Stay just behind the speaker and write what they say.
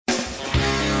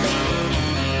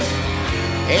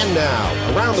And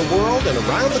now, around the world and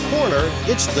around the corner,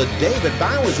 it's the David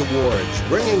Bowers Awards,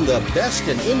 bringing the best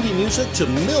in indie music to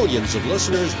millions of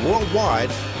listeners worldwide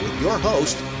with your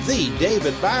host, the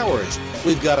David Bowers.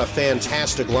 We've got a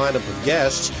fantastic lineup of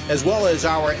guests, as well as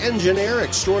our engineer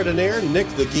extraordinaire, Nick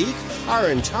the Geek, our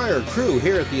entire crew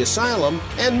here at the Asylum,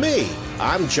 and me.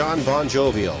 I'm John Bon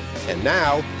Jovial. And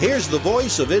now, here's the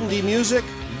voice of indie music,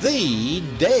 the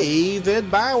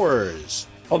David Bowers.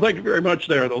 Well, thank you very much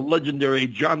there, the legendary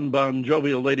John Bon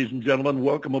Jovial, ladies and gentlemen.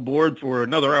 Welcome aboard for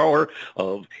another hour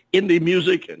of indie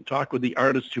music and talk with the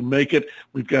artists who make it.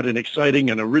 We've got an exciting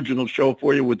and original show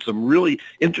for you with some really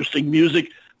interesting music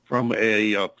from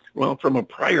a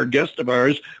prior guest of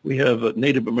ours. We have a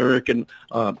Native American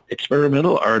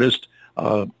experimental artist,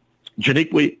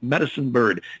 Jiiniikwe Medicine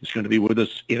Bird is going to be with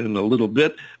us in a little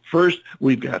bit. First,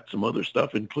 we've got some other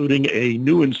stuff, including a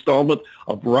new installment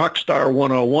of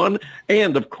Rockstar101,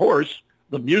 and, of course,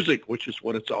 the music, which is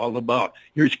what it's all about.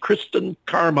 Here's Kristen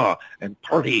Karma and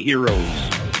Party Heroes.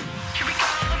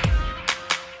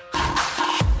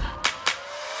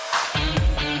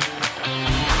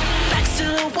 Backs to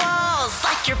the walls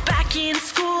like you're back in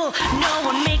school. No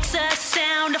one makes a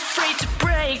sound, afraid to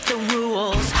break the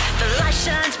rules. The light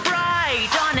shines bright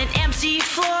on an empty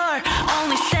floor.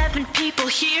 Only 7 people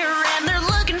here and they're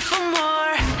looking for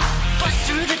more. Bust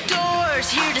through the doors,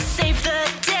 here to save the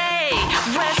day.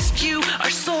 Rescue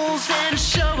our souls and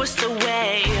show us the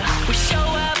way. We show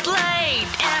up late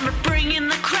and we're bringing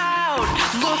the crowd.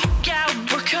 Look out,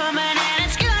 we're coming and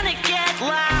it's gonna get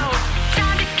loud.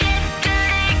 Time to get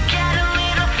dirty, get a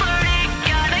little flirty.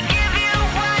 Gonna give you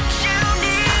what you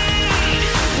need.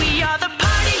 We are the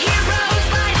party heroes,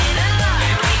 light it up.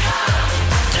 Here we go.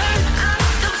 Turn up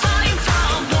the volume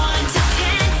from 1 to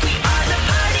 10. We are the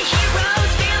party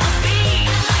heroes, feel the beat.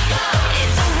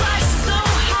 It's a rush so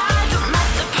high, don't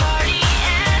let the party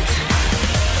end.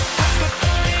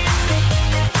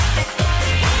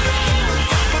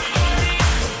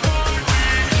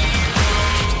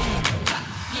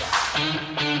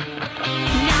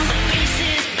 Now the bass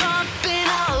is pumping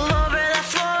all over the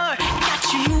floor. Got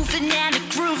you moving and a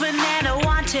grooving and a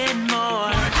wanting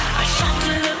more. A shot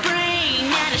to the brain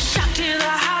and a shock to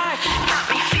the heart. Got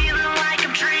me feeling like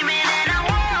I'm dreaming and our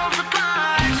worlds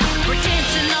apart. We're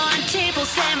dancing on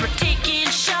tables and we're taking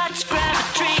shots. Grab a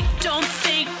drink, don't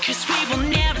think, 'cause we will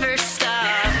never stop.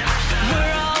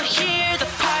 We're all here, the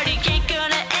party ain't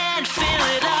gonna end. Fill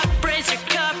it up, raise your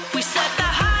cup, we set the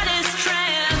hottest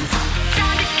trends.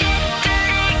 Time to get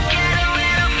dirty, get a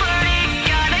little flirty.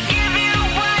 Gonna give you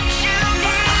what you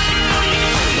need.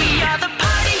 We are the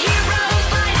party heroes,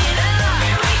 light it up.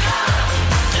 Here we go.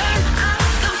 Turn up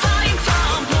the volume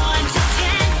from 1 to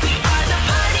 10. We are the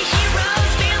party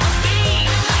heroes, feel the beat.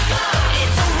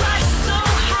 It's a rush so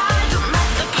high, don't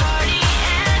let the party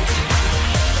end.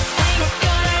 We're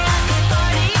gonna let this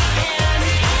party end.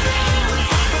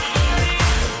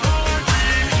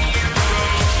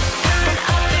 Turn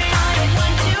up the volume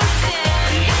 1 to 10.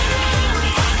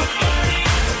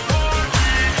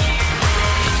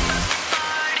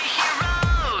 Party heroes. Party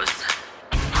heroes.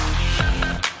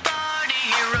 Party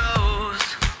heroes.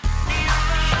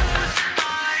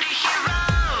 Party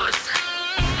heroes.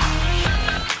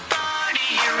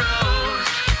 Party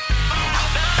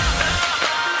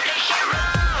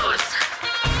heroes.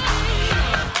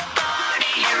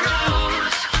 Party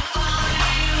heroes.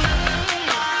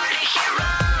 Party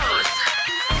heroes.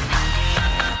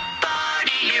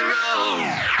 Party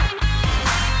heroes.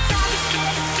 Time to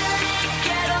get dirty,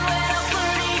 get a little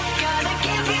flirty. Gonna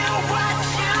give you what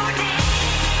you need.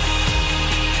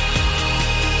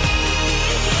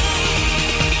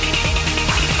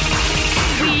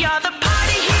 We are the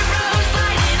party heroes,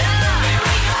 light it up. Here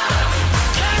we go.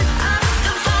 Turn up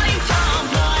the volume from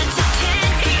 1 to 10.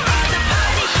 We are the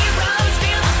party heroes,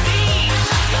 feel the beat.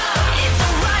 It's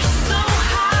a rush so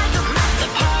high, don't let the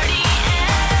party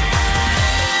end.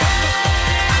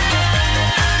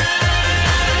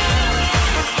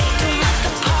 Don't let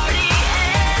the party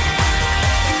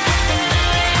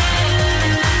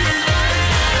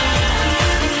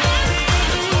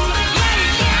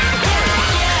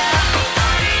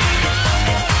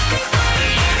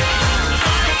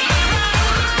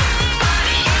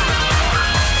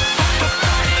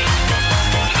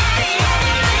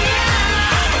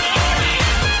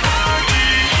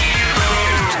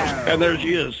And there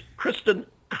she is, Kristen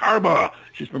Karma.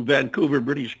 She's from Vancouver,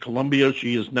 British Columbia.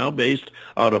 She is now based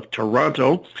out of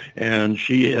Toronto, and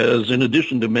she has, in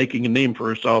addition to making a name for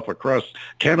herself across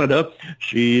Canada,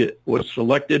 she was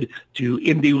selected to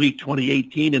Indie Week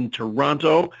 2018 in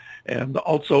Toronto and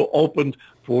also opened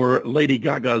for Lady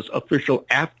Gaga's official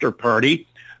after party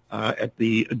at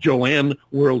the Joanne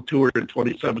World Tour in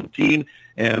 2017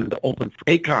 and opened for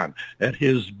Akon at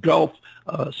his Gulf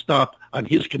stop on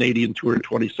his Canadian tour in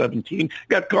 2017.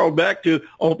 Got called back to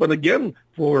open again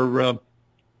for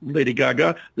Lady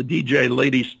Gaga, the DJ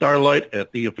Lady Starlight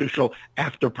at the official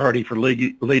after party for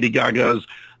Lady Gaga's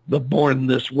the Born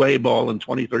This Way ball in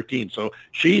 2013. So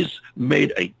she's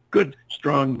made a good,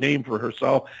 strong name for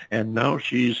herself, and now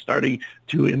she's starting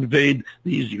to invade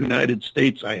these United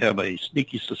States. I have a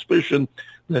sneaky suspicion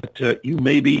that you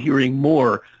may be hearing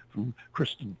more from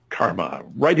Kristen Karma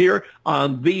right here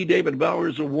on the David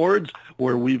Bowers Awards,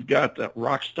 where we've got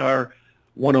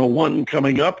Rockstar101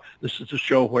 coming up. This is a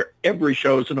show where every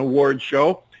show is an award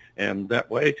show, and that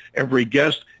way every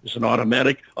guest is an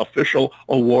automatic official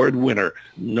award winner.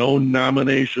 No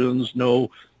nominations,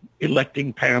 no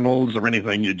electing panels or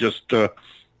anything. You just,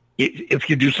 if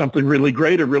you do something really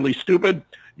great or really stupid,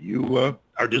 you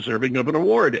are deserving of an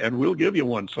award, and we'll give you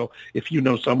one. So if you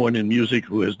know someone in music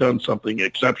who has done something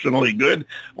exceptionally good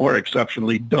or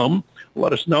exceptionally dumb,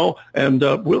 let us know, and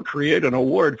we'll create an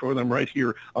award for them right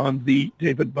here on the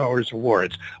David Bowers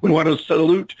Awards. We want to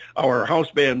salute our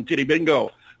house band, Titty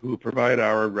Bingo, who provide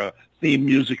our theme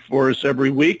music for us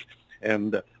every week,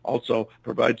 and also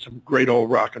provide some great old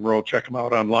rock and roll. Check them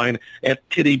out online at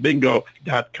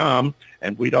tittybingo.com.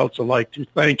 And we'd also like to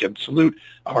thank and salute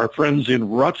our friends in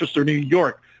Rochester, New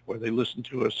York, where they listen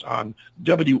to us on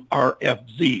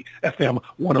WRFZ FM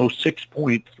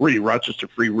 106.3, Rochester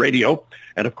Free Radio.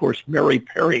 And, of course, Mary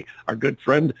Perry, our good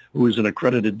friend, who is an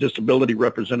accredited disability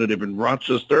representative in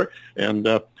Rochester. And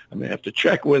I'm going to have to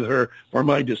check with her for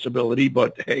my disability,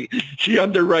 but, hey, she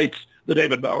underwrites the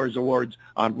David Bowers Awards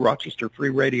on Rochester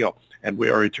Free Radio, and we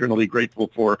are eternally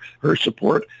grateful for her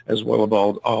support, as well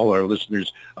as all our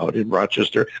listeners out in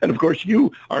Rochester. And, of course,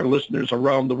 you, our listeners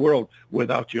around the world.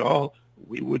 Without you all,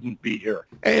 we wouldn't be here.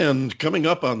 And coming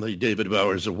up on the David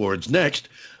Bowers Awards next,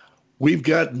 we've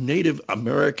got Native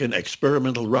American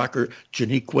experimental rocker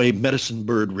Jiiniikwe Medicine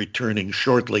Bird returning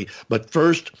shortly. But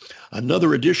first,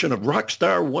 another edition of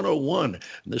Rockstar 101. And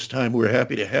this time we're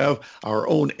happy to have our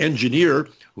own engineer,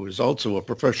 who is also a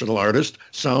professional artist,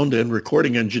 sound and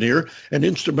recording engineer, and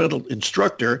instrumental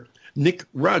instructor, Nick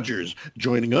Rogers,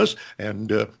 joining us.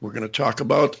 And we're going to talk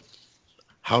about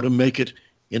how to make it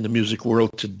in the music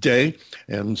world today.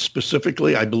 And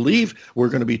specifically, I believe we're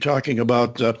going to be talking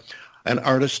about an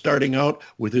artist starting out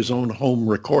with his own home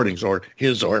recordings, or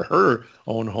his or her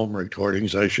own home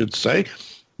recordings, I should say.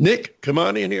 Nick, come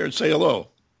on in here and say hello.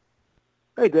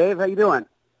 Hey, Dave. How you doing?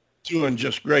 Doing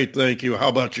just great, thank you. How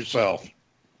about yourself?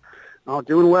 Oh,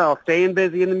 doing well. Staying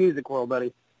busy in the music world,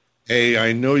 buddy. Hey,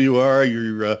 I know you are.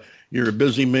 You're a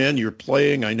busy man. You're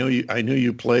playing. I know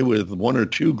you play with one or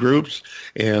two groups,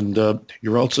 and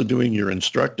you're also doing your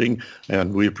instructing.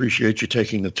 And we appreciate you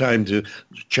taking the time to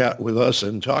chat with us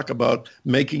and talk about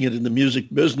making it in the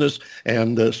music business.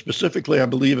 And specifically, I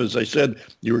believe, as I said,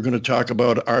 you were going to talk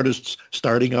about artists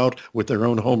starting out with their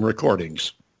own home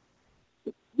recordings.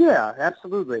 Yeah,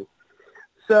 absolutely.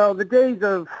 So the days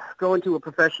of going to a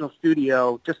professional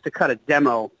studio just to cut a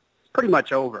demo is pretty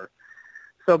much over.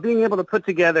 So being able to put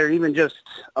together even just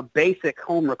a basic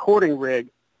home recording rig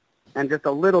and just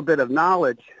a little bit of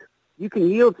knowledge, you can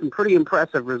yield some pretty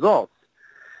impressive results.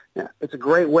 Yeah, it's a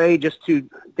great way just to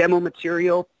demo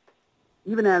material,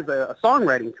 even as a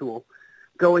songwriting tool,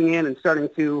 going in and starting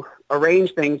to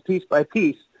arrange things piece by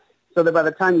piece so that by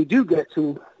the time you do get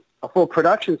to a full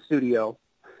production studio,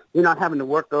 you're not having to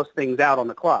work those things out on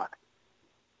the clock.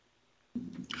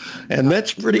 And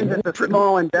that's pretty... It's a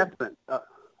small investment.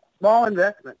 Small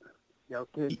investment. You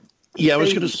know, yeah, I was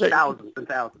going to say... Thousands and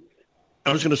thousands.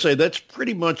 I was going to say that's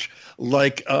pretty much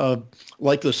like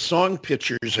the song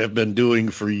pitchers have been doing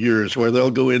for years, where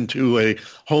they'll go into a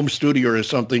home studio or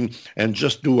something and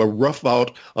just do a rough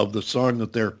out of the song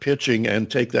that they're pitching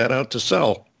and take that out to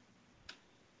sell.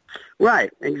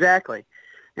 Right, exactly.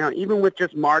 You know, even with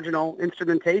just marginal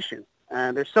instrumentation,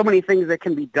 there's so many things that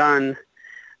can be done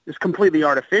just completely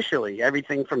artificially,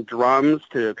 everything from drums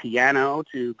to piano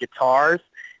to guitars,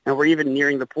 and we're even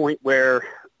nearing the point where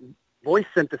voice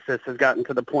synthesis has gotten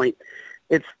to the point.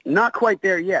 It's not quite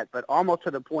there yet, but almost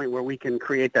to the point where we can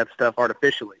create that stuff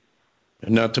artificially.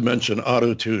 And not to mention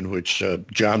auto-tune, which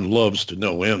John loves to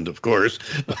no end, of course.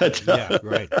 But, yeah,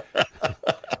 right.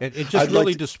 It just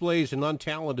really displays an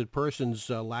untalented person's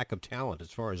lack of talent,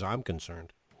 as far as I'm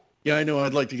concerned. Yeah, I know.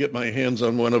 I'd like to get my hands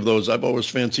on one of those. I've always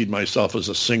fancied myself as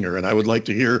a singer, and I would like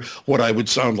to hear what I would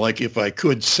sound like if I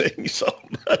could sing. So,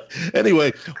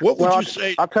 anyway, what would you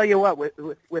say? I'll tell you what.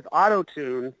 With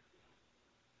auto-tune,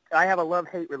 I have a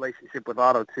love-hate relationship with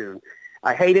auto-tune.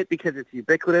 I hate it because it's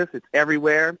ubiquitous. It's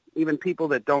everywhere. Even people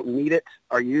that don't need it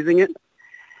are using it.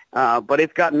 But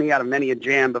it's gotten me out of many a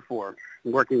jam before,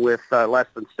 working with less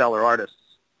than stellar artists.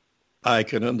 I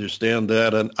can understand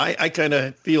that, and I kind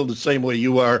of feel the same way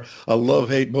you are. I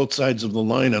love-hate both sides of the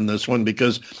line on this one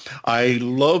because I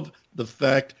love the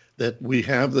fact that we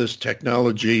have this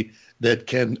technology that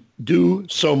can do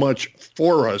so much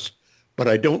for us, but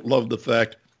I don't love the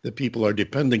fact that people are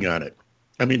depending on it.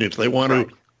 I mean, if they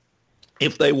want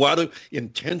to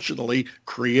intentionally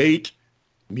create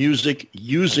music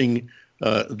using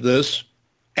this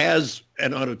as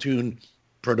an auto-tune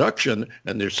production,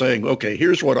 and they're saying, okay,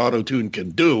 here's what auto-tune can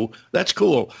do, that's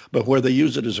cool. But where they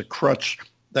use it as a crutch,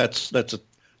 that's a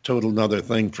total another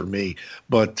thing for me.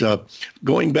 But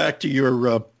going back to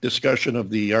your discussion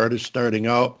of the artist starting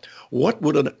out, what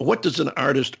does an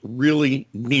artist really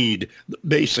need? The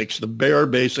basics, the bare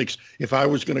basics. If I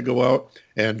was going to go out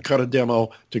and cut a demo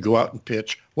to go out and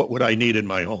pitch, what would I need in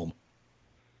my home?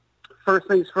 First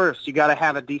things first, you got to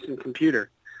have a decent computer,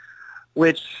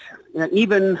 which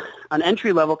even an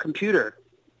entry-level computer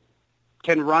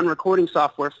can run recording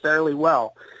software fairly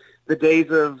well. The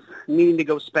days of needing to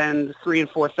go spend $3,000 and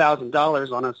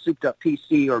 $4,000 on a souped-up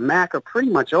PC or Mac are pretty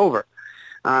much over.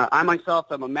 I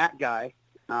myself am a Mac guy,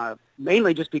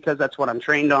 mainly just because that's what I'm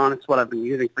trained on. It's what I've been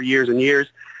using for years and years,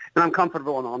 and I'm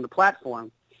comfortable on the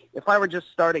platform. If I were just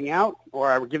starting out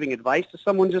or I were giving advice to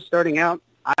someone just starting out,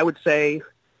 I would say,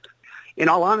 in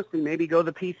all honesty, maybe go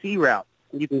the PC route.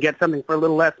 You can get something for a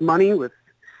little less money with,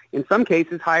 in some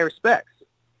cases, higher specs.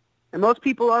 And most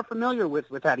people are familiar with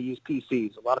how to use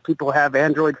PCs. A lot of people have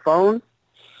Android phones,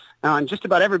 and just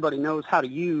about everybody knows how to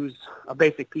use a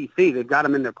basic PC. They've got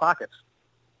them in their pockets.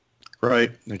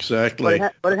 Right, exactly.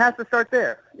 But it has to start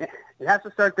there. It has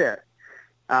to start there.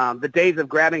 The days of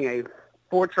grabbing a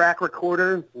 4-track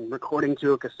recorder and recording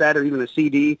to a cassette or even a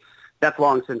CD, that's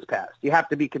long since passed. You have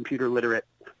to be computer literate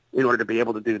in order to be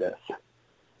able to do this.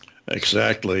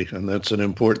 Exactly, and that's an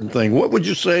important thing. What would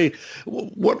you say,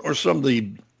 what are some of the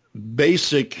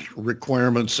basic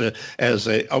requirements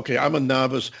okay, I'm a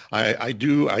novice. I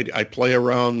play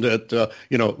around at,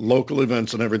 local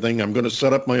events and everything. I'm going to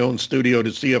set up my own studio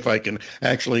to see if I can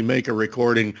actually make a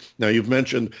recording. Now, you've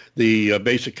mentioned the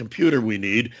basic computer we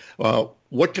need.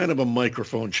 What kind of a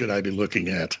microphone should I be looking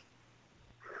at?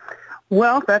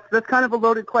 Well, that's kind of a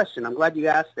loaded question. I'm glad you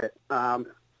asked it.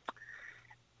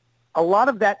 A lot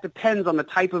of that depends on the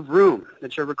type of room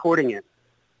that you're recording in.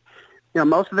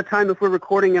 Most of the time, if we're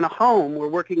recording in a home, we're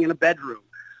working in a bedroom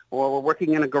or we're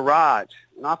working in a garage.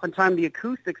 And oftentimes, the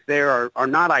acoustics there are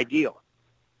not ideal.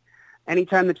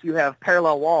 Anytime that you have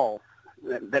parallel walls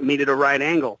that meet at a right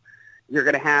angle, you're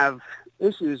going to have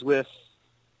issues with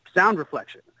sound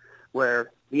reflection,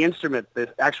 where the instrument,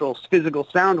 the actual physical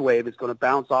sound wave, is going to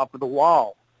bounce off of the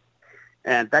wall.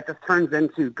 And that just turns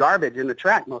into garbage in the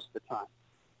track most of the time.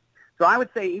 So I would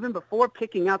say even before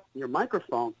picking up your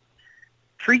microphone,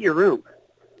 treat your room.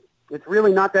 It's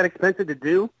really not that expensive to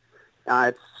do.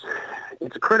 It's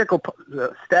a critical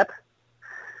step,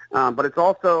 but it's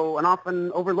also an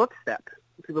often overlooked step.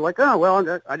 People are like, oh,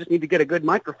 well, I just need to get a good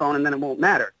microphone and then it won't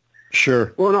matter.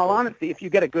 Sure. Well, in all honesty, if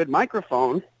you get a good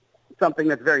microphone, something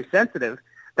that's very sensitive,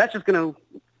 that's just going to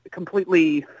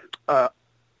completely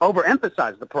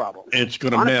overemphasize the problem. It's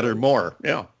going to matter more,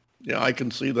 yeah. Yeah, I can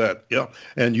see that. Yeah.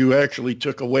 And you actually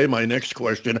took away my next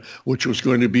question, which was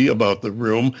going to be about the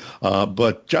room.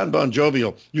 But John Bon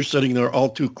Jovial, you're sitting there all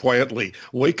too quietly.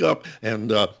 Wake up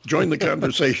and join the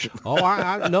conversation.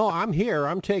 No, I'm here.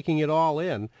 I'm taking it all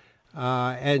in.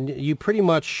 And you pretty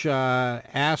much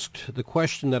asked the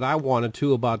question that I wanted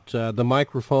to about the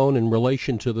microphone in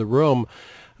relation to the room.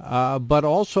 But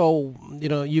also,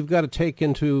 you've got to take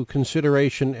into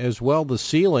consideration as well the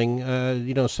ceiling.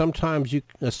 Sometimes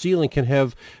a ceiling can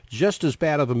have just as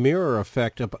bad of a mirror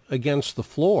effect up against the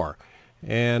floor.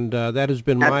 And that has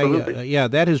been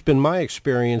my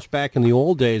experience back in the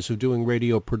old days of doing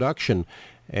radio production.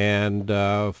 And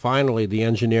finally, the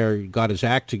engineer got his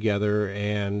act together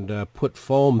and put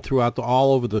foam throughout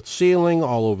all over the ceiling,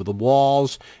 all over the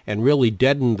walls, and really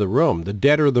deadened the room. The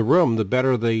deader the room, the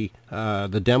better the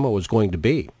demo is going to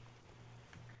be.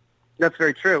 That's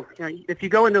very true. If you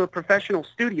go into a professional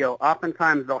studio,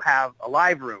 oftentimes they'll have a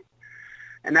live room,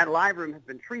 and that live room has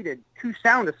been treated to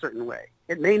sound a certain way.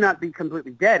 It may not be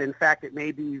completely dead. In fact, it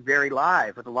may be very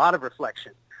live with a lot of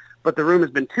reflection, but the room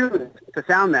has been tuned to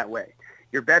sound that way.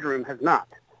 Your bedroom has not.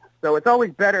 So it's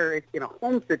always better in a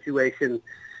home situation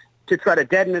to try to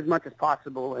deaden as much as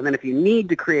possible, and then if you need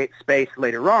to create space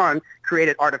later on, create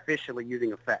it artificially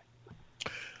using effects.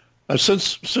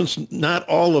 Since not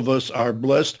all of us are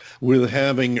blessed with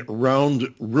having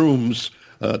round rooms,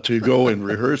 to go and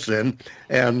rehearse in.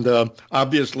 And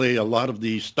obviously, a lot of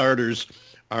the starters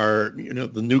are,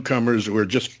 the newcomers who are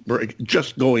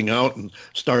just going out and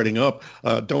starting up,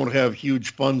 don't have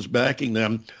huge funds backing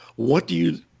them. What do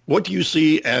you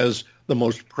see as the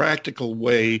most practical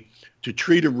way to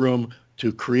treat a room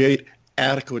to create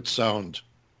adequate sound?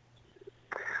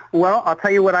 Well, I'll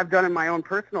tell you what I've done in my own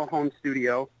personal home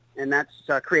studio, and that's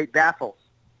create baffles.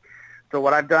 So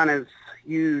what I've done is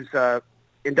use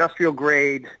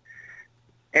industrial-grade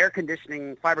air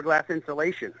conditioning fiberglass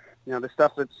insulation. The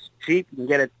stuff that's cheap. You can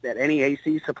get it at any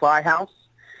AC supply house.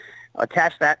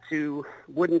 Attach that to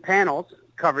wooden panels,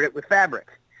 covered it with fabric.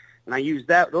 And I use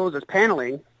those as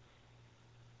paneling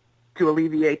to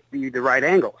alleviate the right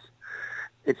angles.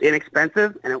 It's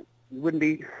inexpensive, and it wouldn't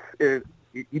be,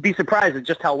 you'd be surprised at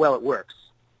just how well it works.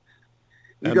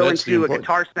 You go into a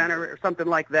Guitar Center or something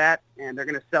like that, and they're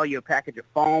going to sell you a package of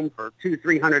foam for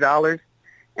 $200-300,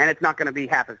 and it's not going to be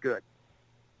half as good.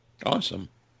 Awesome.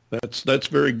 That's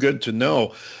very good to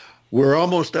know. We're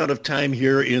almost out of time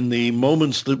here. In the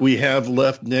moments that we have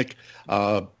left, Nick,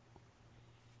 do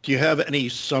you have any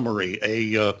summary,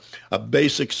 a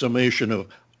basic summation of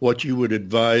what you would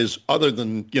advise, other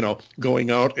than,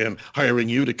 going out and hiring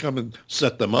you to come and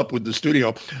set them up with the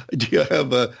studio? Do you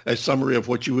have a summary of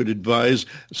what you would advise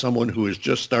someone who is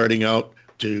just starting out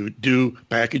to do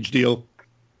package deal?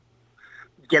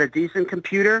 Get a decent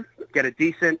computer, get a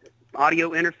decent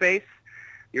audio interface.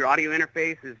 Your audio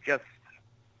interface is just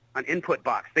an input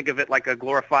box. Think of it like a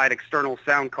glorified external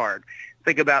sound card.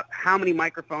 Think about how many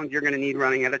microphones you're going to need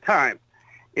running at a time.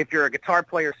 If you're a guitar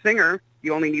player singer,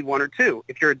 you only need one or two.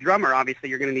 If you're a drummer, obviously,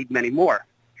 you're going to need many more.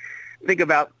 Think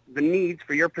about the needs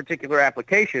for your particular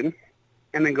application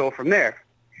and then go from there.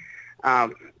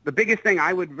 The biggest thing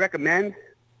I would recommend,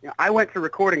 I went to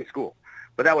recording school,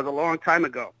 but that was a long time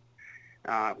ago.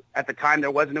 At the time,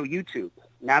 there was no YouTube.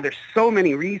 Now there's so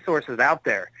many resources out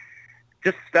there.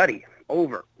 Just study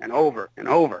over and over and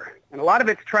over. And a lot of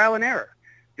it's trial and error.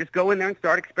 Just go in there and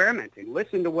start experimenting.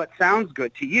 Listen to what sounds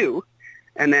good to you,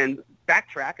 and then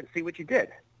backtrack and see what you did.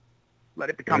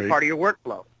 Let it become part of your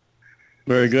workflow.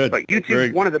 Very good. But YouTube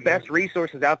is one of the best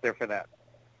resources out there for that.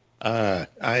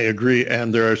 I agree.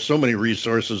 And there are so many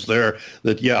resources there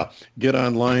that, get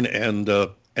online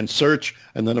and search,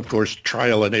 and then, of course,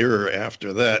 trial and error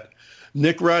after that.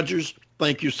 Nick Rogers,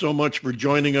 thank you so much for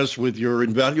joining us with your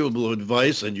invaluable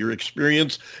advice and your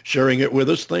experience, sharing it with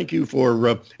us. Thank you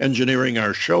for engineering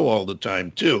our show all the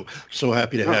time, too. So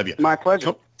happy to have you. My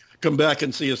pleasure. Come back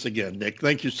and see us again, Nick.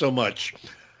 Thank you so much.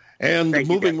 And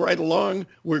moving right along,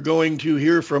 we're going to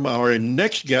hear from our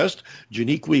next guest,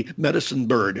 Jiiniikwe Medicine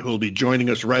Bird, who will be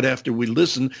joining us right after we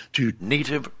listen to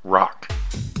Native Rock.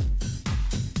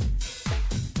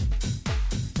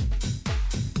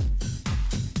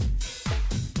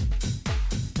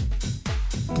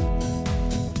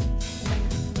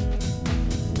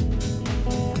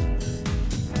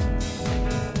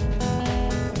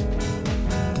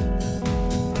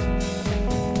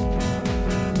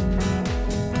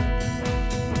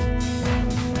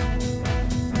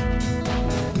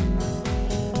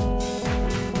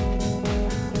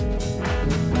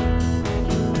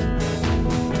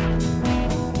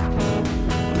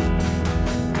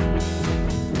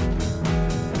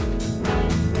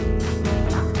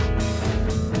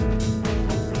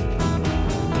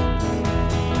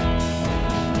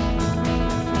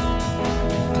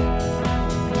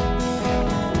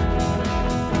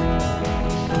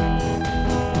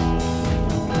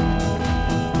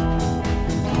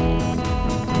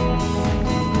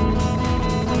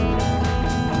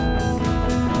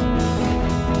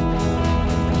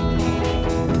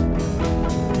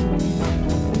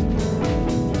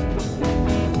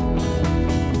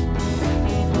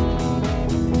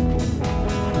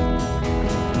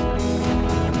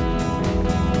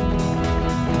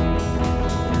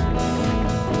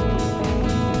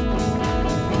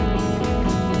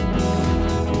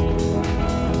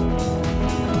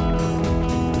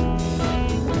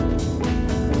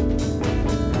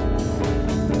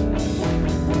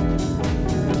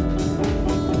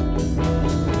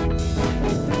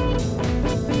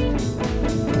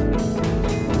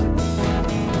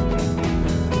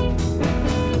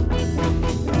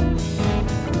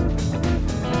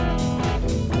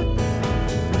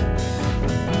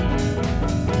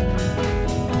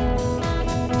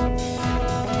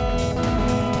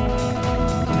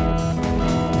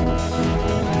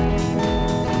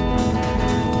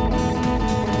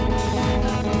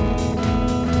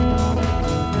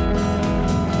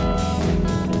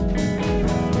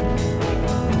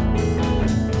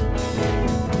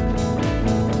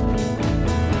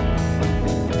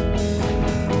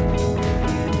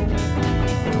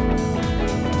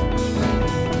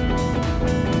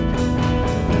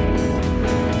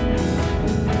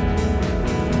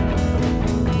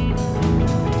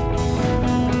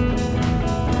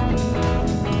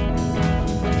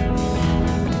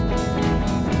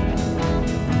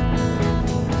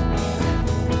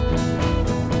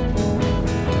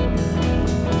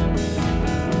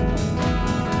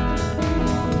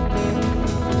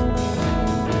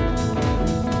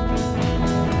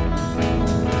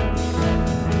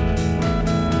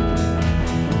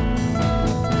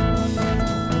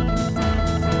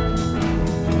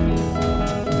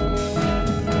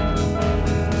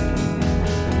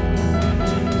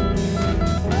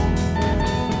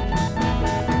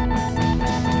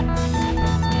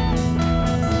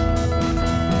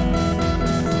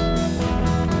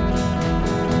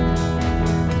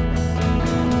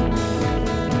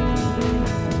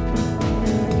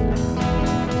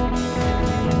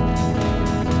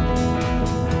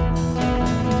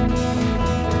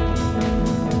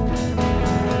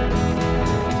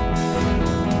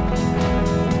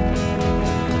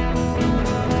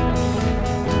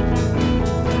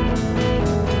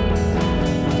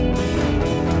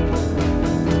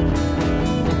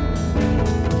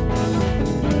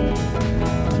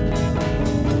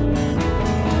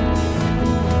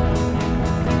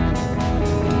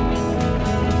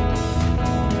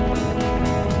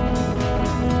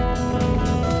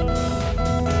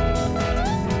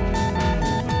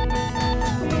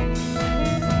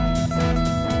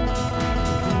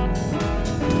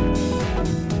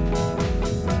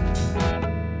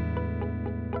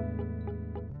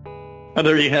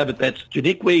 There you have it. That's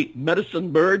Jiiniikwe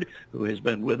Medicine Bird, who has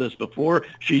been with us before.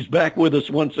 She's back with us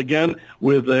once again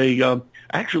with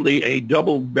actually a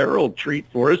double-barrel treat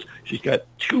for us. She's got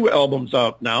 2 albums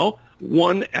out now.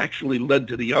 One actually led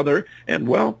to the other, and,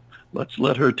 well, let's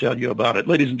let her tell you about it.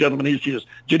 Ladies and gentlemen, here she is,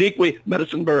 Jiiniikwe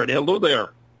Medicine Bird. Hello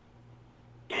there.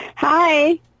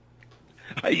 Hi.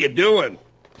 How you doing?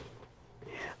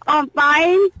 I'm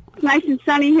fine. It's nice and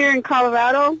sunny here in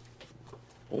Colorado.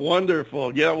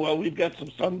 Wonderful. Yeah, well, we've got some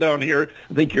sun down here.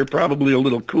 I think you're probably a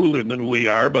little cooler than we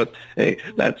are, but hey,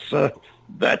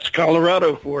 that's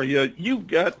Colorado for you. You've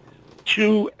got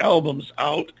 2 albums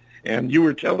out, and you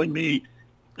were telling me,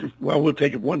 well, we'll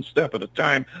take it one step at a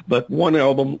time, but one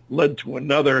album led to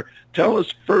another. Tell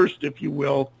us first, if you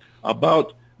will,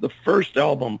 about the first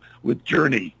album with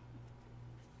Journey.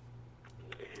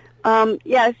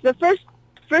 Yes, the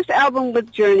first album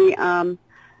with Journey.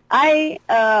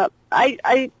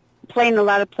 I play in a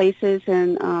lot of places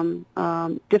and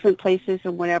different places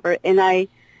and whatever, and a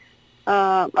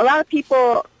lot of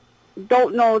people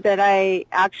don't know that I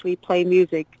actually play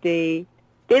music. They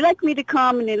like me to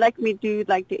come and they like me to do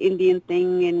like the Indian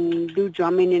thing and do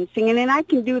drumming and singing, and I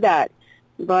can do that.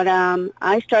 But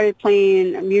I started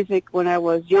playing music when I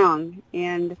was young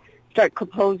and started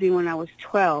composing when I was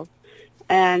 12.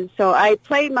 And so I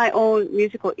played my own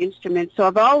musical instruments. So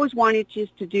I've always wanted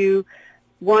just to do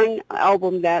one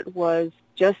album that was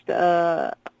just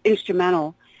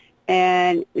instrumental.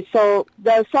 And so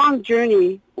the song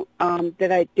Journey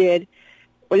that I did,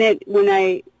 when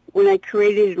I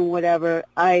created it or whatever,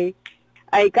 I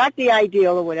got the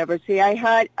idea or whatever. See, I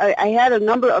had a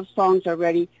number of songs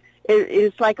already.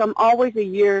 It's like I'm always a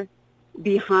year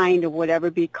behind or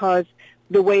whatever because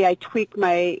the way I tweak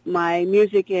my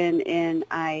music and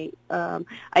I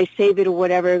save it or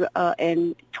whatever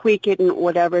and tweak it and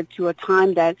whatever to a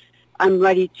time that I'm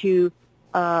ready to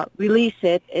release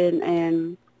it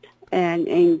and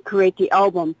create the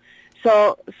album.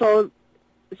 So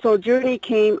Journey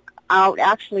came out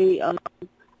actually.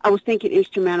 I was thinking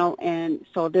instrumental, and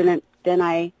so then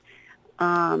I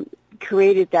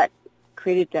created that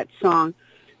song.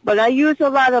 But I use a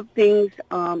lot of things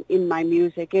in my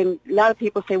music, and a lot of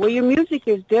people say, "Well, your music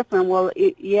is different." Well,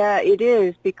 it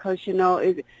is because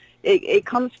it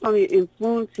comes from the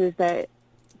influences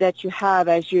that you have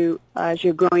as you're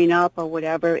growing up or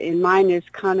whatever. And mine is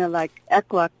kind of like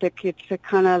eclectic. It's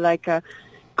kind of like a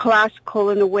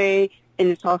classical in a way, and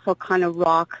it's also kind of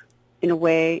rock in a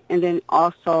way, and then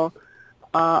also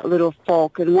a little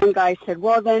folk. And one guy said,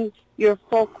 "Well, then you're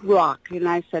folk rock," and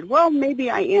I said, "Well,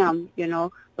 maybe I am,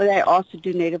 But I also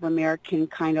do Native American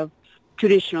kind of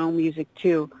traditional music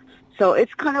too. So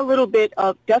it's kind of a little bit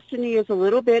of Destiny is a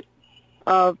little bit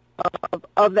of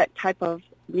that type of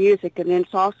music, and then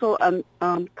it's also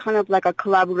kind of like a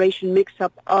collaboration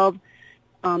mix-up of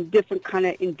different kind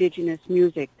of indigenous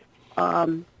music.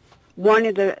 One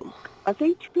of the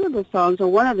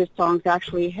songs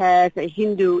actually has a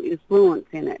Hindu influence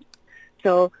in it.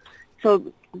 So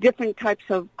different types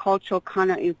of cultural kind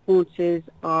of influences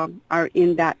are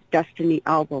in that Destiny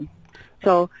album.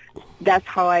 So that's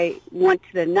how I went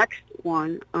to the next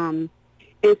one.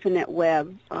 Infinite Web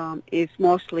is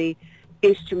mostly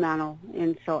instrumental,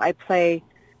 and so I play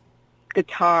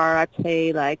guitar. I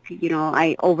play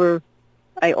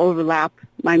I overlap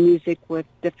my music with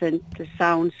different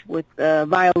sounds with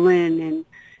violin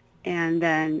and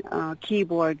then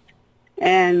keyboards,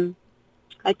 and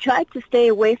I try to stay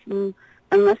away from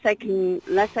unless I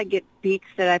get beats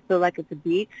that I feel like it's a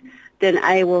beat, then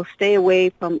I will stay away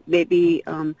from maybe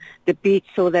the beats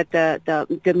so that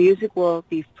the music will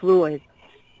be fluid.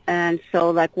 And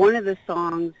so like one of the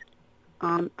songs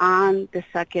on the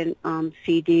second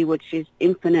CD, which is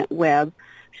Infinite Web,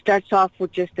 starts off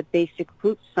with just a basic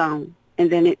flute sound, and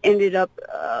then it ended up,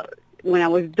 when I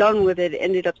was done with it,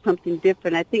 ended up something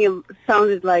different. I think it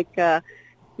sounded like the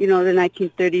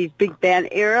 1930s big band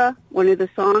era, one of the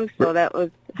songs. So that was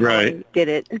how I did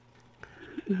it.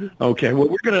 Okay.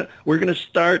 Well, we're gonna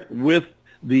start with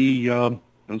the.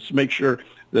 Let's make sure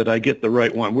that I get the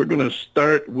right one. We're gonna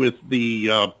start with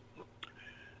the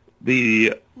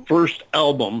first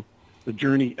album, the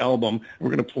Journey album. We're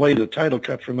going to play the title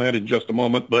cut from that in just a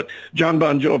moment. But John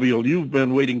Bon Jovial, you've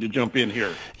been waiting to jump in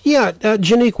here. Yeah,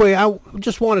 Jiiniikwe, I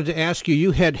just wanted to ask you,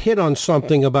 you had hit on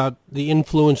something about the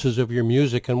influences of your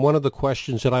music, and one of the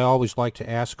questions that I always like to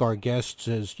ask our guests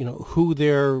is, who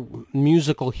their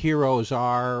musical heroes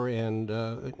are, and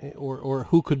or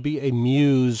who could be a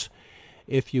muse,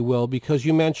 if you will, because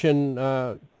you mentioned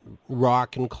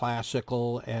rock and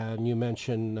classical, and you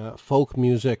mentioned folk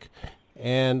music.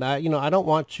 And I don't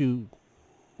want to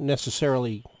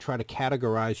necessarily try to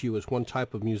categorize you as one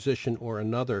type of musician or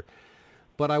another,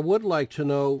 but I would like to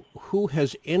know who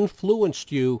has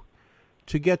influenced you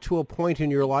to get to a point in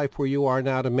your life where you are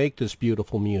now to make this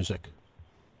beautiful music.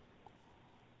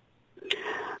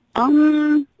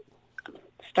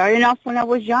 Starting off when I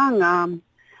was young,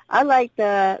 I liked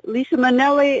Liza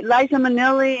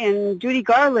Minnelli, and Judy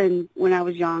Garland when I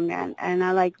was young, and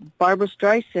I liked Barbra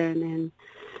Streisand, and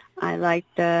I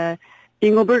liked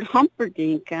Engelbert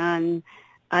Humperdinck, and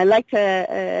I liked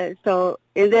and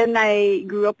then I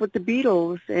grew up with the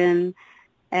Beatles, and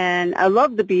I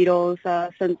loved the Beatles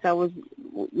since I was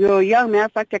real young. Matter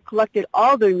of fact, I collected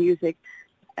all their music,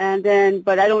 and then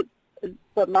but I don't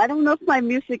know if my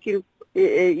music you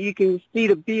can see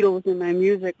the Beatles in my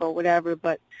music or whatever,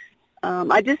 but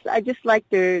I just like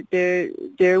their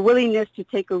willingness to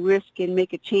take a risk and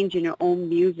make a change in their own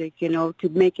music, to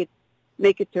make it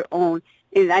their own.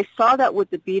 And I saw that with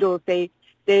the Beatles. They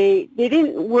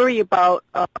didn't worry about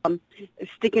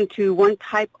sticking to one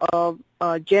type of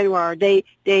genre. They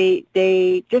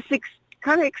just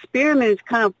kind of experiments,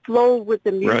 kind of flow with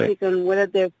the music and when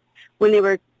they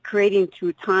were creating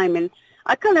through time. And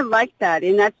I kind of liked that,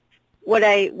 and that's what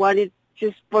I wanted.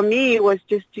 Just for me, was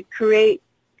just to create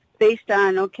based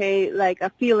on like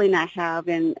a feeling I have,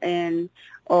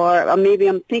 or maybe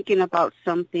I'm thinking about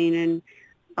something, and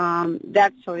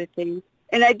that sort of thing.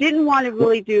 And I didn't want to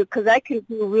really do, because I can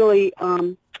do really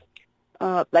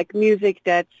like music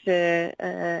that's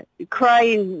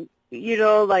crying,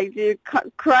 like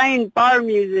crying bar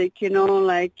music,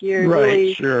 like you're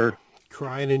really sure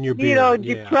crying in your beer,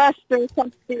 depressed or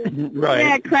something.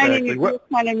 Right, crying exactly. in your beer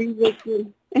kind of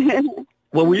music.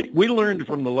 Well, we learned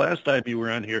from the last time you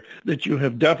were on here that you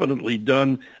have definitely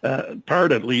done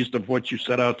part, at least, of what you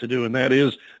set out to do, and that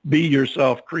is be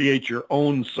yourself, create your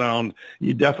own sound.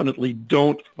 You definitely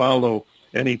don't follow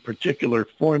any particular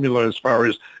formula as far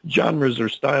as genres or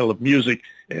style of music.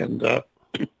 And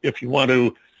if you want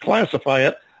to classify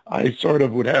it, I sort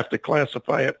of would have to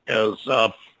classify it as,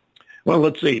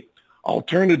 let's see,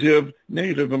 alternative,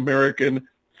 Native American,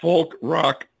 folk,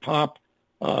 rock, pop,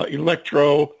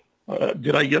 electro.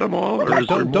 Did I get them all? Or is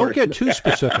there more? Don't get too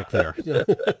specific there.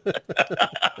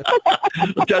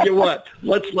 I'll tell you what,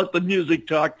 let's let the music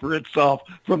talk for itself.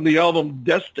 From the album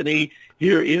Destiny,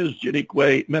 here is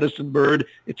Jiiniikwe Medicine Bird.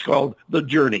 It's called The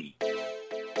Journey.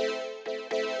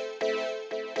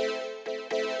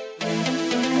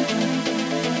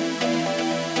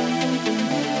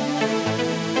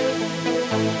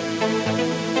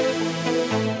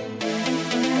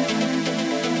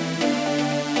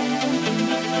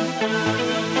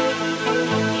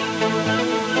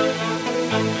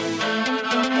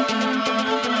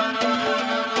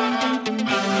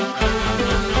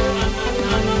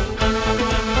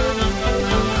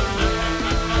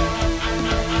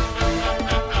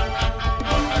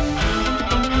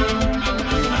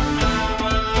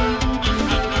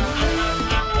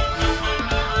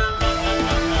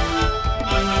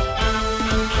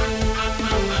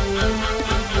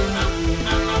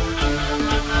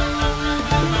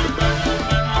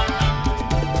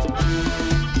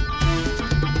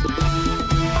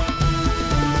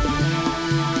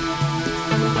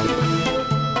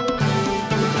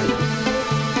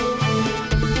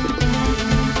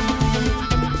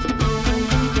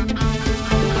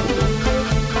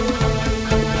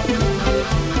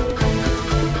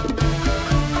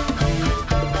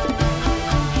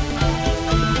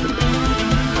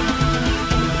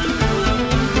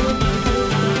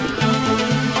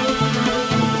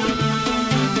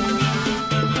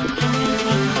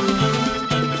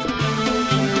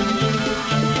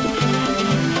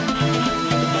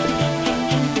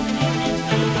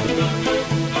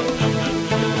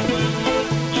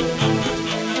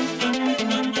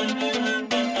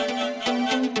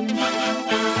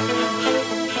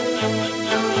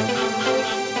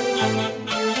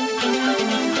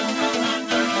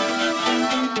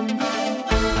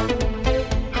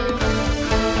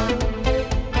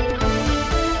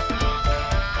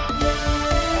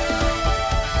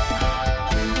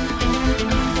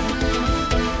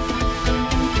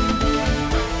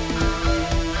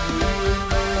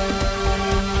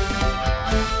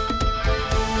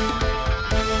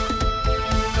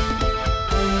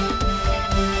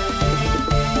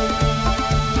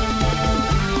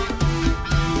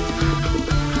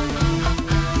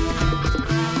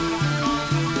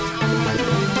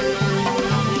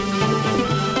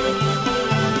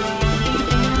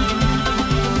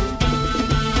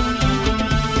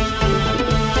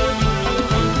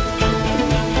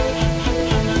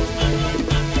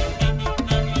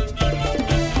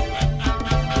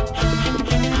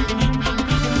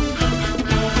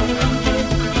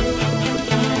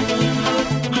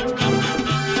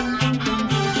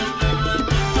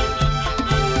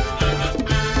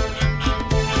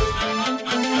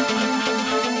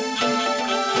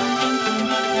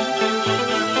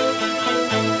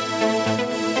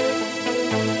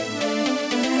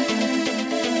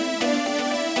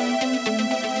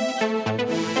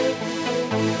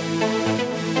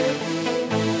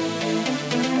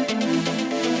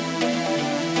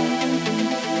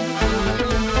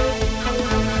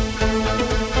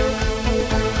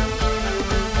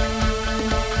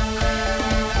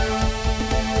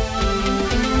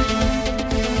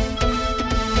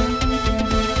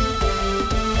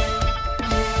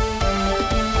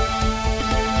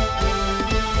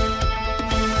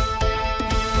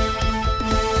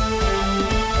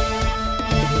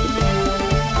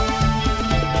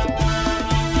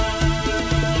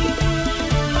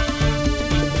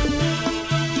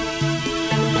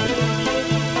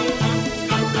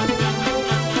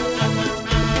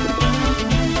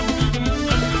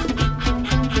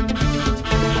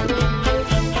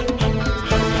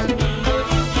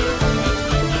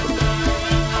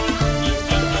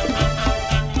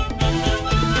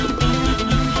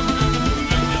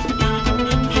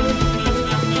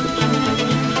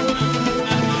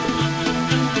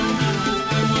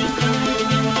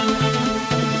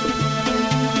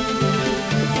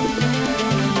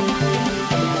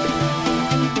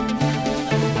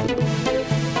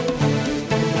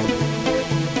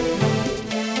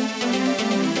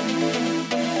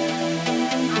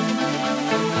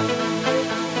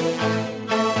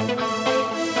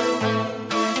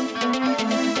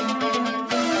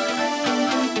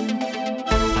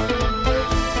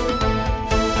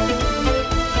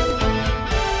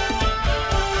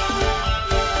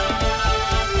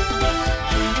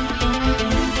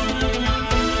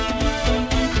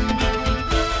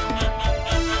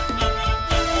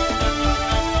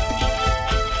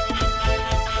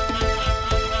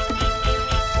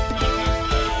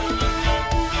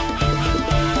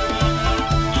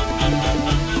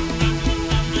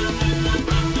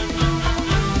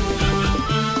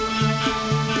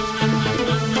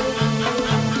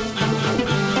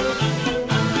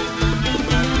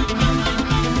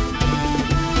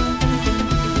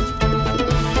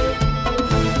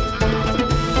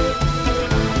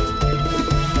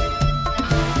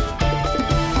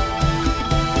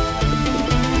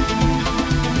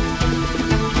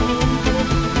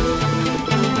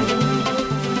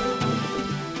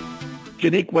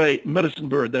 Jiiniikwe Medicine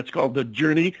Bird. That's called The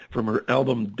Journey from her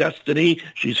album Destiny.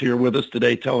 She's here with us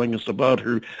today telling us about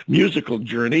her musical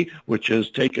journey, which has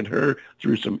taken her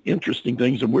through some interesting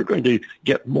things, and we're going to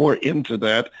get more into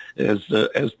that as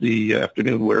the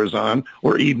afternoon wears on,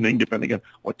 or evening, depending on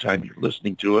what time you're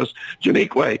listening to us.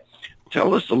 Jiiniikwe,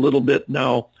 tell us a little bit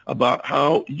now about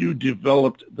how you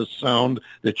developed the sound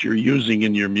that you're using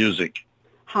in your music.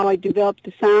 How I developed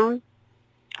the sound?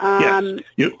 Yes.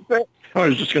 I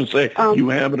was just going to say, you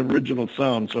have an original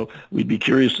sound, so we'd be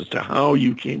curious as to how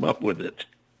you came up with it.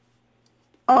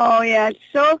 Oh, yeah.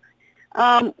 So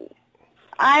I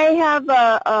have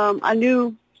a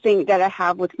new thing that I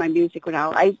have with my music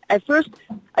now. I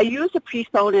use a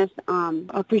PreSonus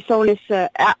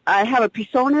app. I have a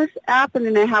PreSonus app, and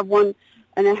then I have one,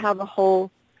 and I have a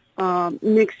whole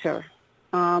mixer,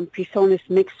 PreSonus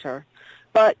mixer.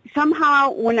 But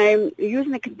somehow, when I'm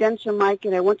using the condenser mic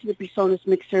and I went to the PreSonus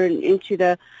mixer and into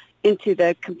the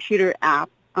computer app,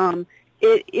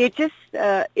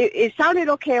 it sounded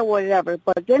okay or whatever.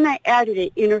 But then I added an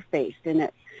interface in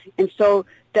it, and so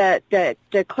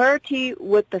the clarity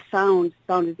with the sound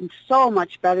sounded so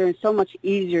much better and so much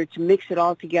easier to mix it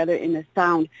all together in the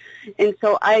sound. And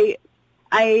so I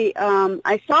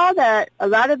saw that a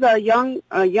lot of the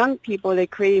young people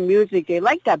that create music, they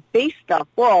like that bass stuff.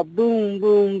 Whoa, boom,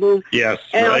 boom, boom. Yes,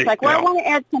 and right. I was like, well, I want to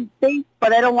add some bass,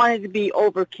 but I don't want it to be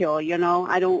overkill. You know,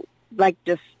 I don't like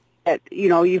just, I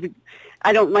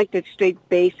don't like the straight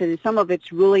bass, and some of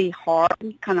it's really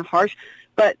hard, kind of harsh.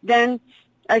 But then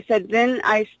I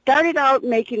started out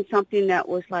making something that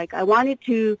was like, I wanted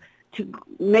to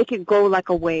make it go like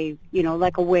a wave,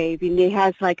 like a wave. And it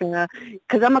has like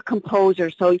because I'm a composer,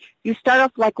 so you start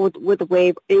off like with a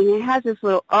wave, and it has this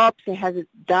little ups, it has its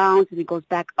downs, and it goes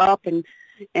back up and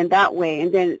that way.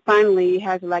 And then finally it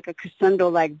has like a crescendo,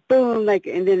 like boom, like,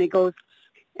 and then it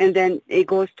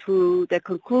goes to the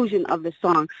conclusion of the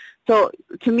song. So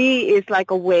to me, it's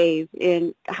like a wave.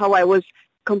 And how I was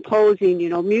composing,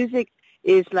 music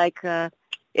is like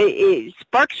it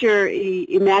sparks your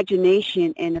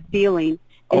imagination and a feeling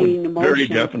and an emotion. Very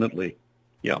definitely.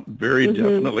 Yeah, very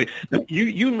definitely. Now,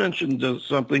 you mentioned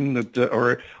something that,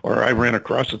 or I ran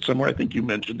across it somewhere. I think you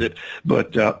mentioned it,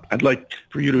 but I'd like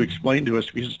for you to explain to us,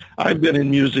 because I've been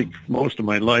in music most of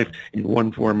my life in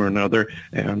one form or another,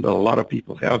 and a lot of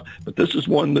people have, but this is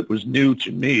one that was new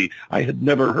to me. I had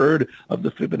never heard of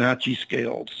the Fibonacci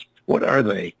scales. What are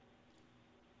they?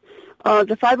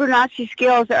 The Fibonacci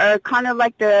scales are kind of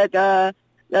like the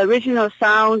original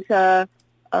sounds of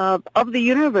the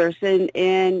universe,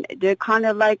 and they're kind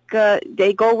of like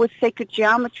they go with sacred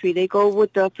geometry. They go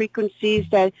with the frequencies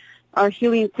that are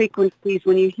healing frequencies.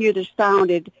 When you hear the sound,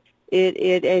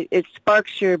 it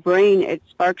sparks your brain, it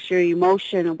sparks your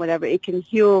emotion or whatever. It can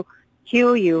heal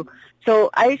you.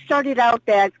 So I started out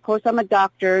that, of course, I'm a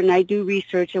doctor and I do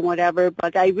research and whatever,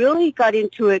 but I really got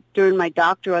into it during my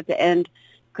doctorate at the end,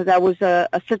 because I was a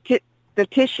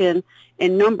statistician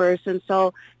in numbers, and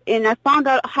I found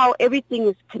out how everything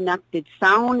is connected.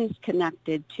 Sound is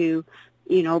connected to,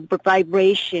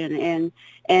 vibration,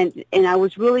 and I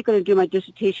was really going to do my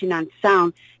dissertation on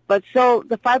sound. But so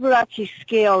the Fibonacci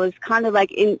scale is kind of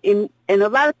like in a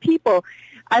lot of people.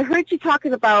 I heard you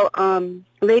talking about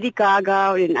Lady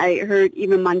Gaga, and I heard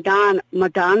even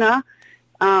Madonna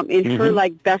in her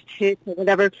like best hits or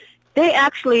whatever. They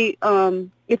actually,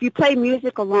 if you play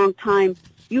music a long time,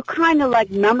 you kind of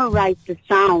like memorize the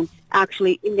sound,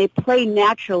 actually, and they play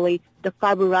naturally the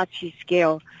Fibonacci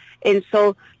scale. And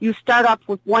so you start off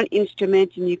with one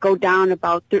instrument and you go down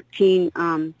about 13,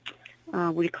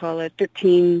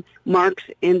 13 marks,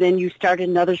 and then you start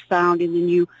another sound, and then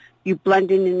you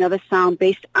blend in another sound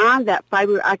based on that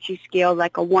Fibonacci scale,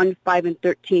 like a 1, 5, and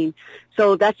 13.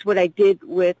 So that's what I did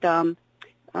with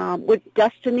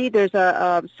Destiny. There's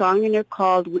a song in there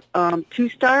called 2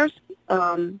 Stars.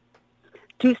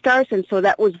 2 Stars, and so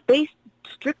that was based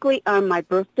strictly on my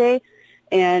birthday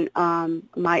and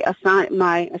my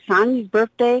Asani's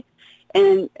birthday,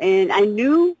 and I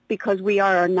knew, because we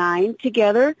are 9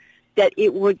 together, that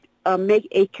it would make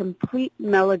a complete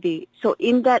melody. So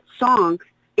in that song,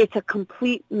 it's a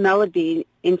complete melody,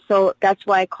 and so that's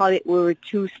why I call it we were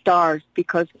 2 stars,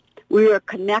 because we were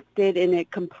connected and it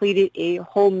completed a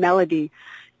whole melody.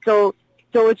 So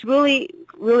it's really,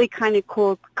 really kind of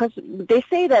cool, because they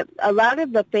say that a lot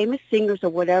of the famous singers or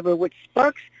whatever, what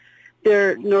sparks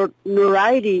their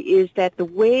notoriety is that the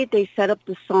way they set up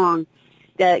the song,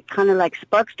 that kind of like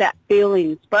sparks that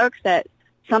feeling, sparks that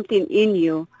something in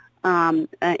you,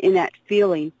 in that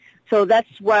feeling. So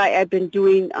that's why I've been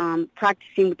doing,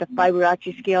 practicing with the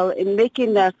Fibonacci scale and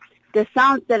making the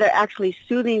sounds that are actually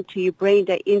soothing to your brain,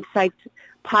 that incites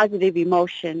positive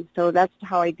emotion. So that's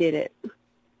how I did it.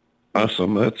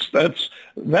 Awesome. That's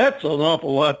an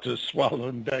awful lot to swallow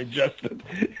and digest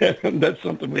it. And that's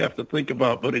something we have to think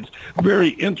about. But it's very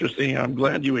interesting. I'm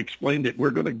glad you explained it.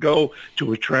 We're going to go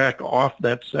to a track off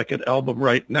that second album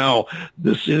right now.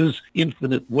 This is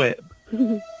Infinite Web.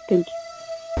 Thank you.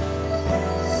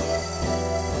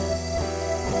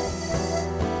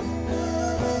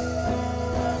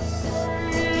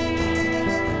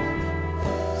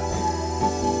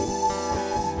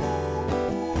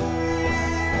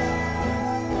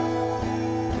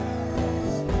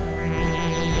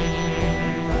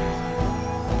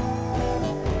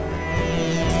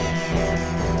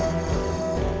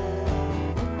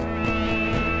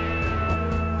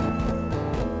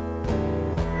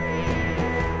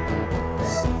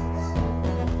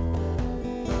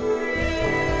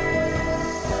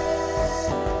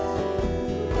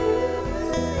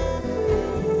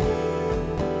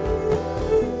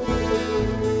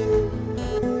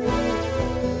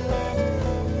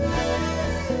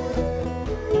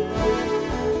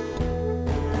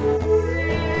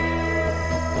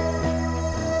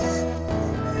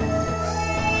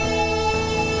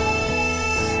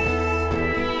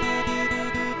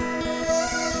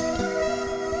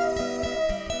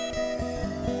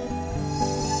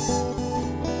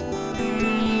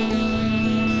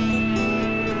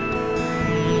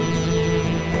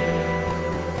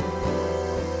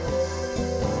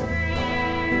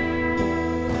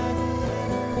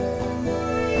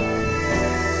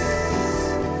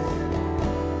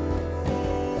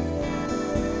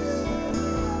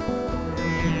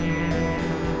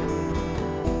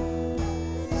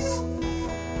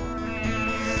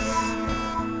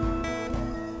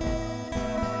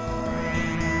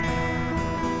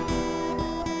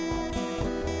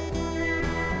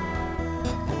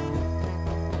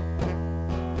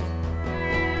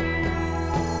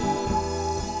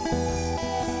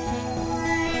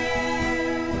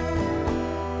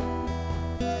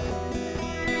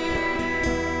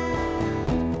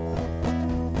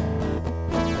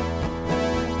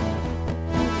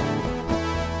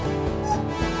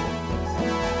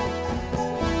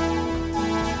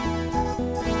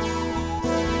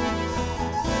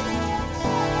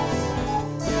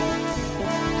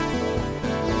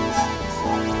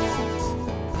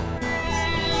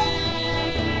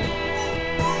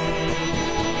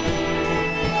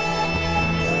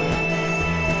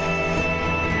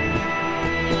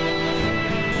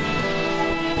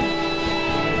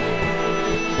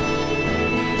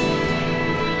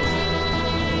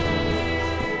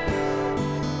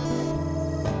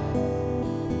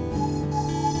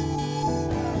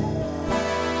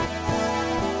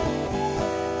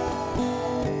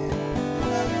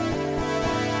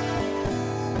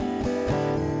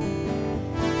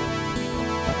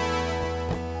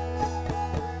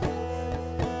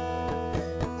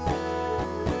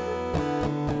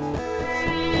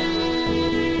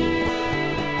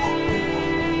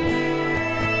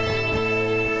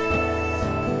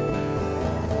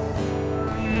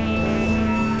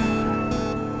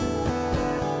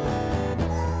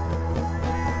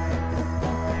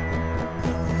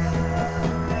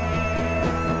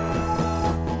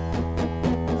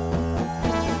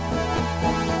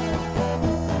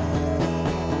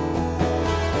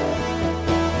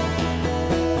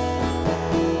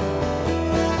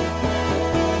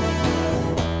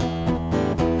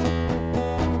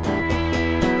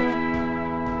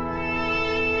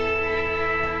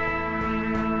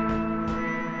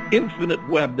 Infinite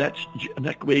Web. That's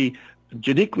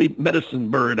Jiiniikwe Medicine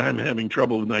Bird. I'm having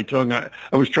trouble with my tongue. I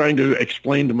was trying to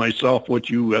explain to myself what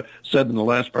you said in the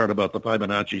last part about the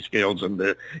Fibonacci scales, and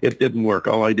it didn't work.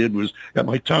 All I did was got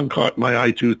my tongue caught in my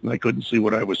eye tooth, and I couldn't see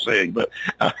what I was saying. But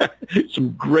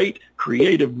some great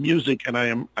creative music, and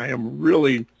I'm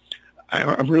really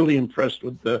impressed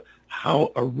with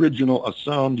how original a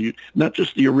sound you, not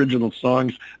just the original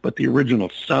songs, but the original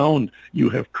sound you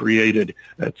have created.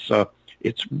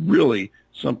 It's really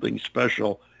something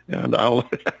special. And I'll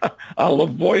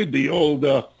avoid the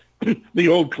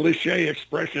old cliche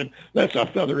expression, "That's a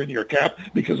feather in your cap,"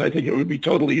 because I think it would be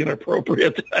totally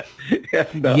inappropriate.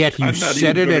 And, yet you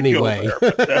said it anyway.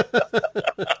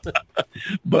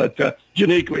 But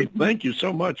Jiiniikwe, thank you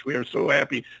so much. We are so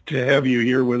happy to have you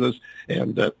here with us,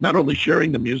 and not only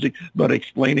sharing the music, but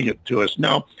explaining it to us.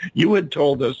 Now, you had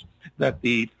told us that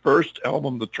the first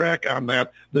album, the track on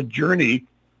that, The Journey,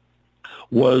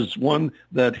 was one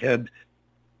that had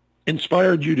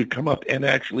inspired you to come up and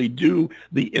actually do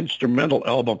the instrumental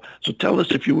album. So tell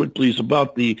us, if you would please,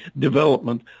 about the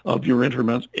development of your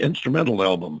instrumental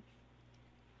album.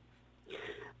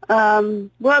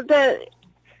 Well,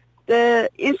 the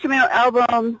instrumental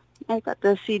album, I got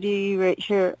the CD right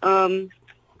here.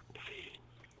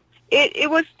 It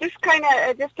was just kind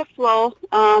of just a flow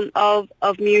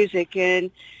of music,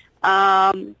 and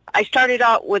I started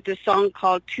out with a song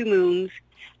called Two Moons,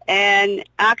 and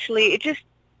actually it just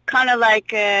kind of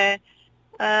like it's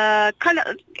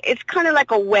kind of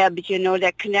like a web,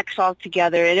 that connects all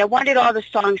together, and I wanted all the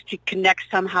songs to connect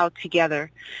somehow together,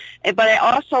 but I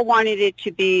also wanted it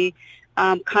to be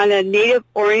kind of native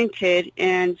oriented,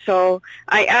 and so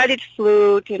I added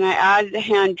flute and I added the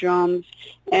hand drums,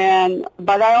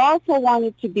 but I also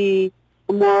wanted to be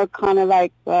more kind of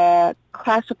like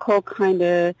classical kind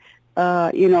of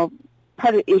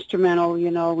part of instrumental,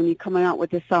 when you're coming out with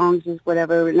the songs is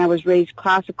whatever, and I was raised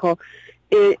classical,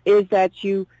 is that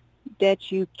you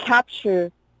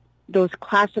capture those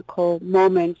classical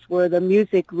moments where the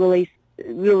music really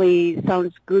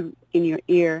sounds good in your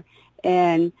ear,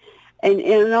 and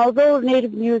although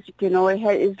native music,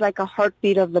 is like a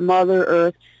heartbeat of the Mother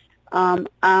Earth,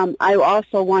 I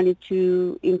also wanted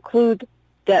to include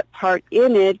that part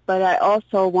in it, but I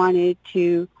also wanted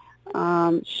to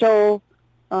show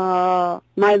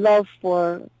my love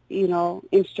for,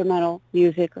 instrumental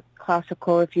music,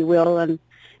 classical, if you will, and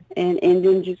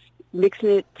then just mixing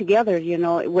it together,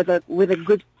 with a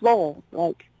good flow,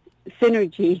 like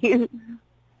synergy.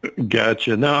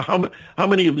 Gotcha. Now, how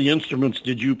many of the instruments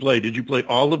did you play? Did you play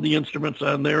all of the instruments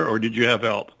on there, or did you have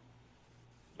help?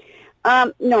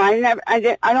 No, I never. I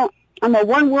don't. I'm a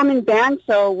one-woman band,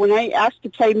 so when I ask to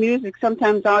play music,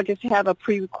 sometimes I'll just have a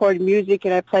pre-recorded music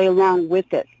and I play along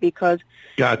with it, because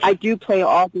Gotcha. I do play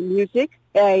all the music.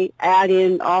 I add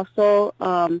in also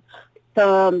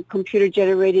some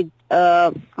computer-generated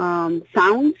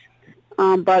sounds,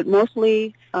 but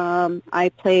mostly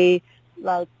I play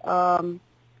like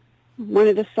one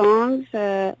of the songs.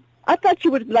 I thought you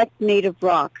would like Native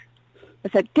Rock. I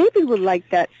said David would like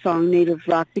that song, Native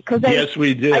Rock, because yes,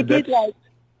 we did. I did like.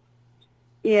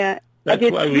 Yeah, that's I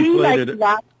did why three we played it.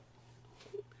 Lap,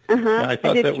 Yeah, I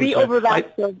thought did that three was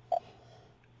overlaps of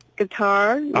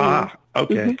guitar.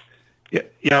 Okay. Yeah.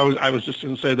 I was just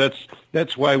going to say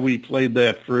that's why we played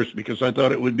that first, because I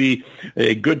thought it would be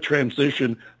a good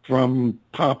transition from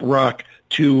pop rock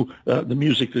to the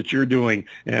music that you're doing.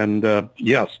 And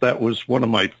yes, that was one of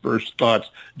my first thoughts.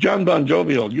 John Bon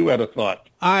Jovial, you had a thought.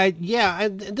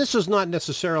 This is not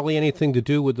necessarily anything to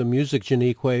do with the music,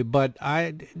 Jiiniikwe, but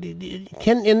I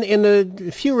can, in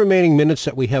the few remaining minutes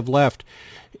that we have left,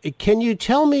 can you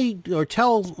tell me, or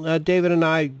tell David and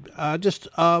I just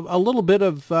a little bit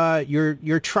of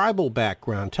your tribal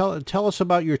background? Tell us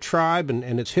about your tribe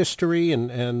and its history and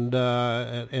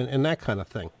that kind of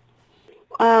thing.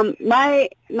 My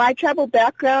tribal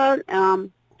background,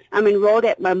 I'm enrolled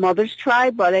at my mother's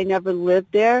tribe, but I never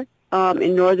lived there.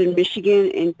 In northern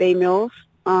Michigan, in Bay Mills,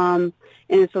 and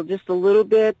so just a little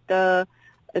bit.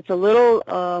 It's a little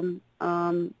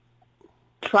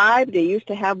tribe. They used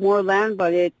to have more land,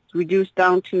 but it reduced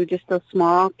down to just a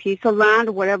small piece of land,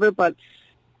 or whatever. But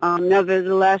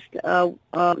nevertheless,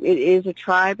 it is a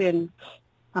tribe, and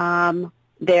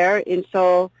there, and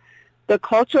so the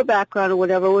cultural background or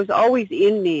whatever was always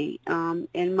in me.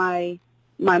 And my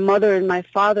mother and my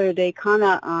father, they kind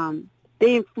of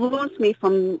they influenced me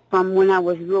from when I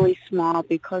was really small,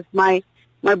 because my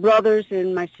brothers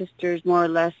and my sisters, more or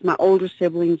less, my older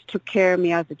siblings, took care of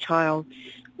me as a child.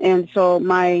 And so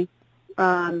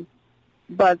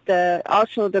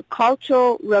also the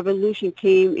cultural revolution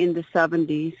came in the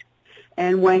 70s.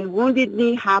 And when Wounded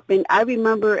Knee happened, I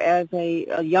remember as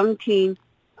a young teen,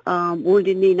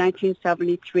 Wounded Knee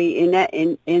 1973, and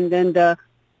then the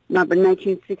number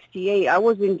 1968, I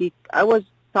was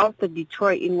south of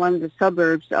Detroit in one of the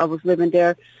suburbs. I was living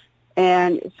there.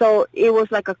 And so it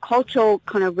was like a cultural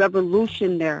kind of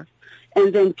revolution there.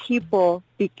 And then people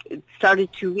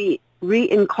started to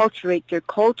reinculturate their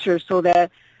culture so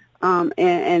that,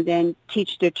 and then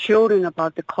teach their children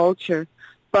about the culture.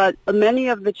 But many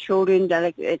of the children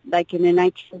that, like in the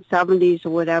 1970s or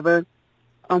whatever,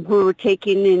 who were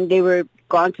taken and they were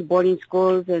gone to boarding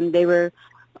schools and they were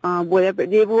whatever,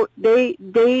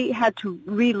 they had to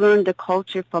relearn the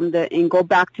culture and go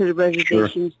back to the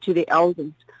reservations, to the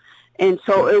elders. And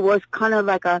so it was kind of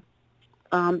like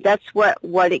that's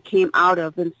what it came out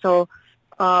of. And so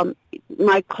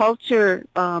my culture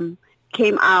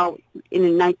came out in the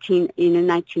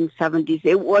 1970s.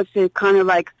 It was kind of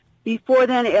like, before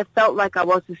then it felt like I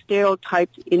was a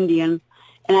stereotyped Indian,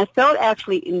 and I felt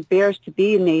actually embarrassed to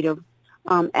be a Native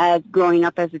as growing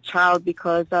up as a child,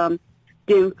 because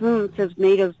the influence of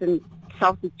natives in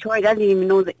South Detroit, I didn't even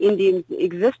know the Indians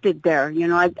existed there.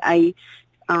 I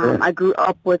grew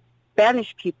up with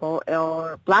Spanish people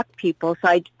or black people.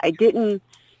 So I didn't.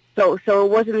 So it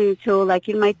wasn't until like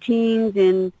in my teens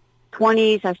and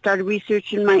 20s I started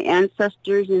researching my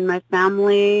ancestors and my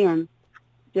family, and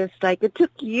just like it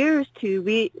took years to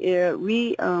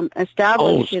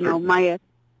establish, my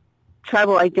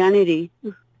tribal identity.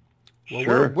 Well,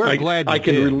 Sure. we're glad you I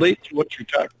can did. relate to what you're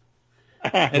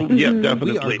talking. Yeah,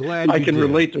 definitely. We are glad I you can did.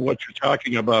 relate to what you're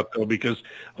talking about, though, because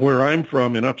where I'm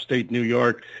from in upstate New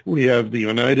York, we have the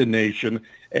United Nation,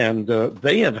 and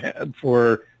they have had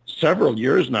for several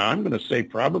years now, I'm going to say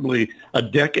probably a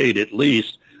decade at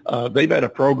least, they've had a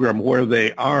program where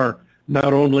they are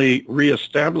not only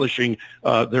reestablishing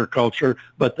their culture,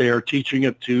 but they are teaching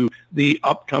it to the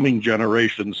upcoming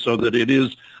generations so that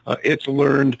it's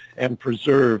learned and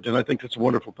preserved. And I think that's a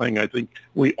wonderful thing. I think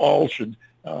we all should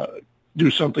do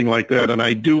something like that. And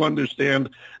I do understand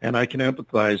and I can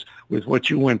empathize with what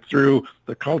you went through,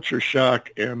 the culture shock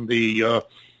and the,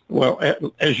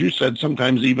 as you said,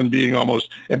 sometimes even being almost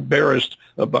embarrassed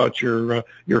about your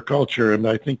culture. And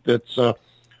I think that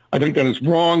it's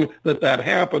wrong that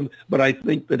happened, but I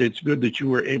think that it's good that you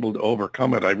were able to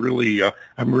overcome it. I'm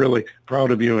really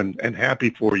proud of you and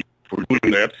happy for you for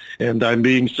doing that. And I'm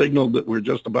being signaled that we're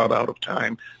just about out of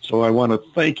time. So I want to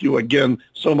thank you again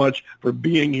so much for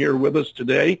being here with us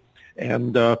today,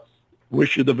 and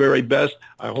wish you the very best.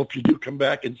 I hope you do come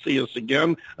back and see us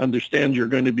again. Understand you're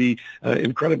going to be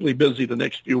incredibly busy the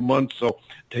next few months, so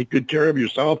take good care of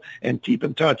yourself and keep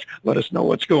in touch. Let us know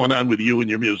what's going on with you and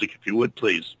your music, if you would,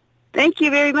 please. Thank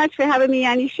you very much for having me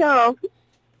on your show.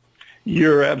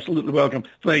 You're absolutely welcome.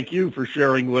 Thank you for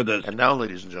sharing with us. And now,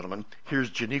 ladies and gentlemen,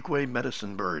 here's Jiiniikwe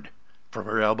Medicine Bird from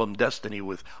her album Destiny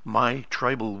with My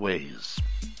Tribal Ways.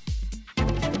 My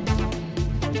tribal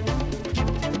ways,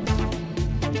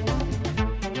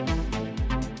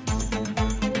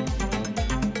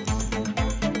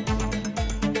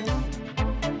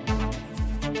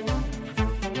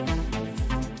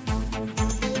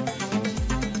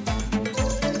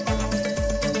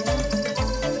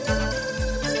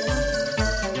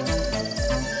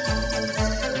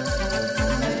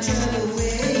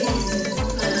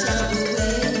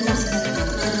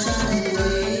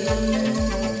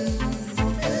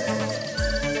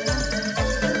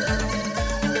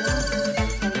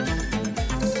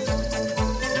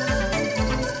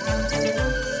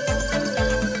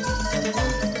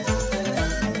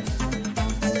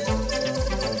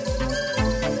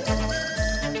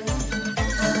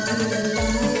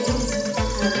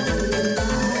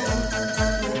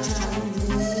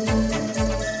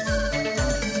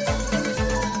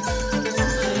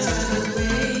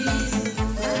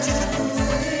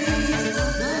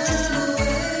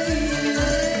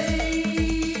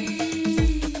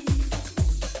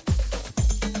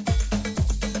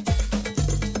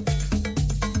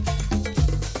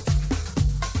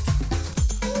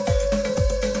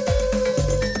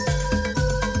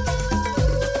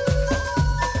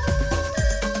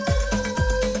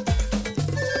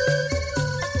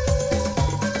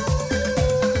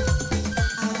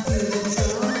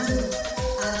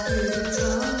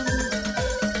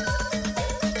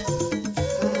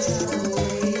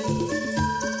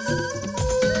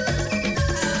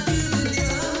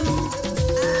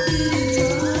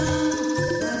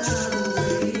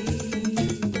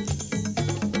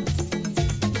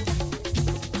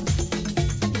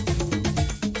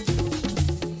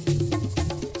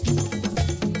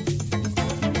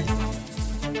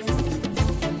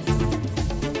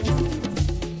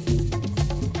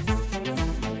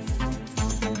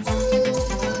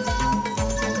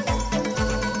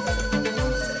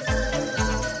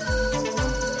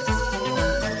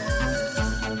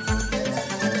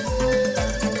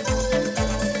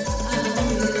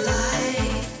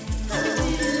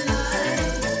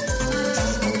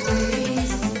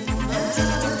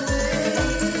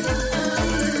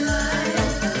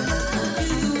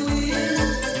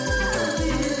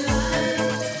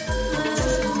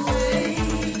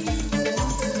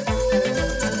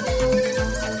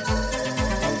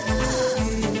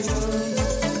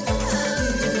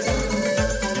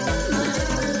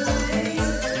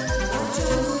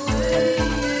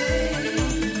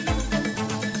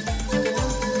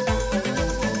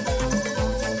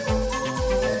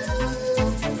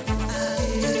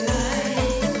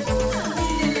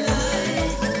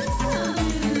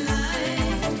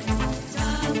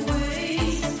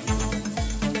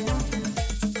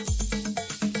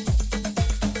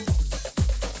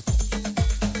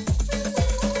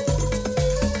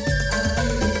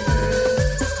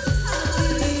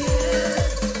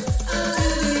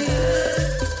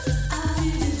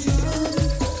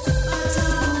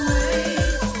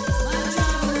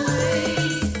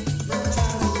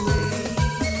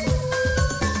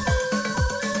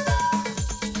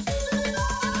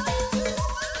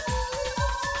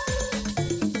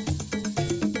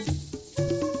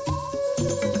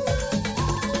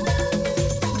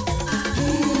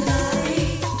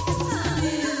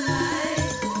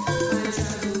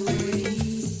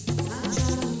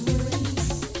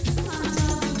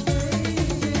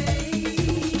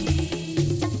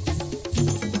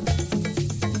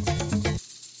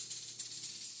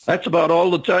 That's about all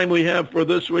the time we have for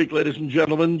this week, ladies and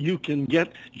gentlemen. You can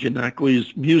get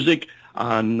Jiiniikwe's music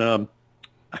on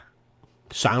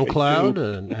SoundCloud,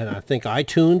 and I think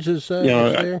iTunes is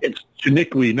there. It's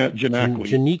Jiiniikwe, not Jiiniikwe.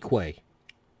 Jiiniikwe.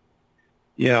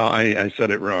 Yeah, I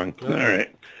said it wrong. All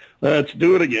right. Let's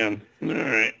do it again. All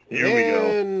right. Here we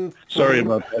go. Sorry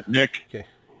about that, Nick. Okay.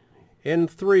 In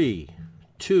 3,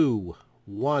 2,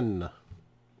 1.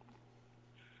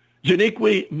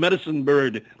 Jiiniikwe Medicine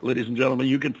Bird, ladies and gentlemen.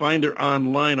 You can find her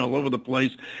online all over the place,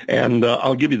 and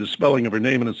I'll give you the spelling of her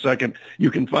name in a second.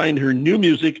 You can find her new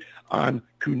music on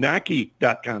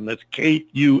Kunaki.com. That's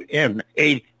Kunaki.com.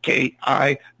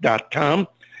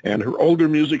 And her older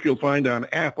music you'll find on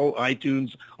Apple,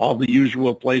 iTunes, all the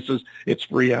usual places. It's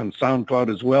free on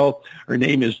SoundCloud as well. Her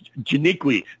name is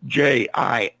Jiiniikwe,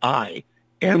 Jiiniikwe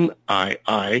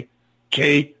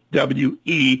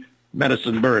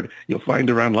Medicine Bird. You'll find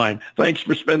her online. Thanks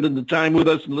for spending the time with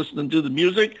us and listening to the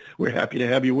music. We're happy to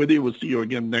have you with you. We'll see you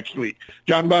again next week.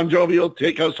 John Bon Jovial,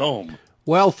 take us home.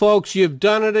 Well, folks, you've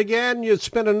done it again. You've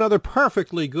spent another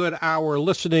perfectly good hour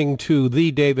listening to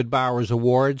the David Bowers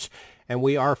Awards, and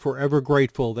we are forever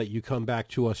grateful that you come back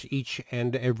to us each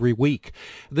and every week.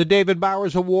 The David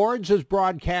Bowers Awards is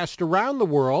broadcast around the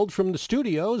world from the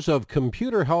studios of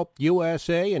Computer Help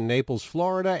USA in Naples,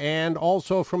 Florida, and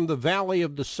also from the Valley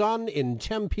of the Sun in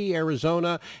Tempe,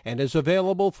 Arizona, and is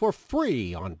available for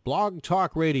free on Blog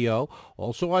Talk Radio,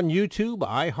 also on YouTube,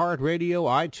 iHeartRadio,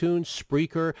 iTunes,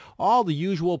 Spreaker, all the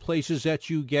usual places that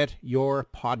you get your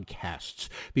podcasts.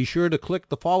 Be sure to click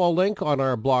the follow link on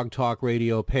our Blog Talk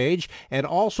Radio page, and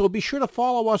also be sure to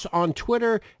follow us on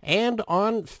Twitter and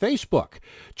on Facebook.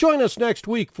 Join us next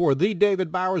week for the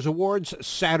David Bowers Awards,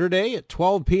 Saturday at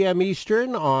 12 p.m.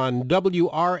 Eastern on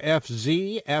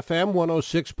WRFZ FM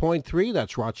 106.3.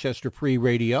 That's Rochester Free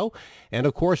Radio. And,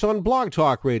 of course, on Blog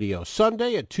Talk Radio,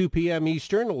 Sunday at 2 p.m.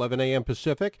 Eastern, 11 a.m.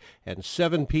 Pacific, and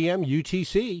 7 p.m.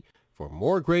 UTC. For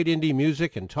more great indie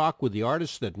music and talk with the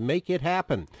artists that make it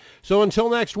happen. So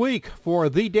until next week, for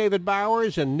the David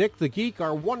Bowers and Nick the Geek,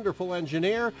 our wonderful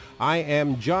engineer, I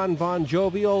am John Bon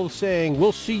Jovial saying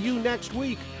we'll see you next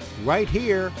week right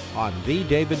here on the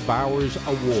David Bowers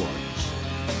Awards.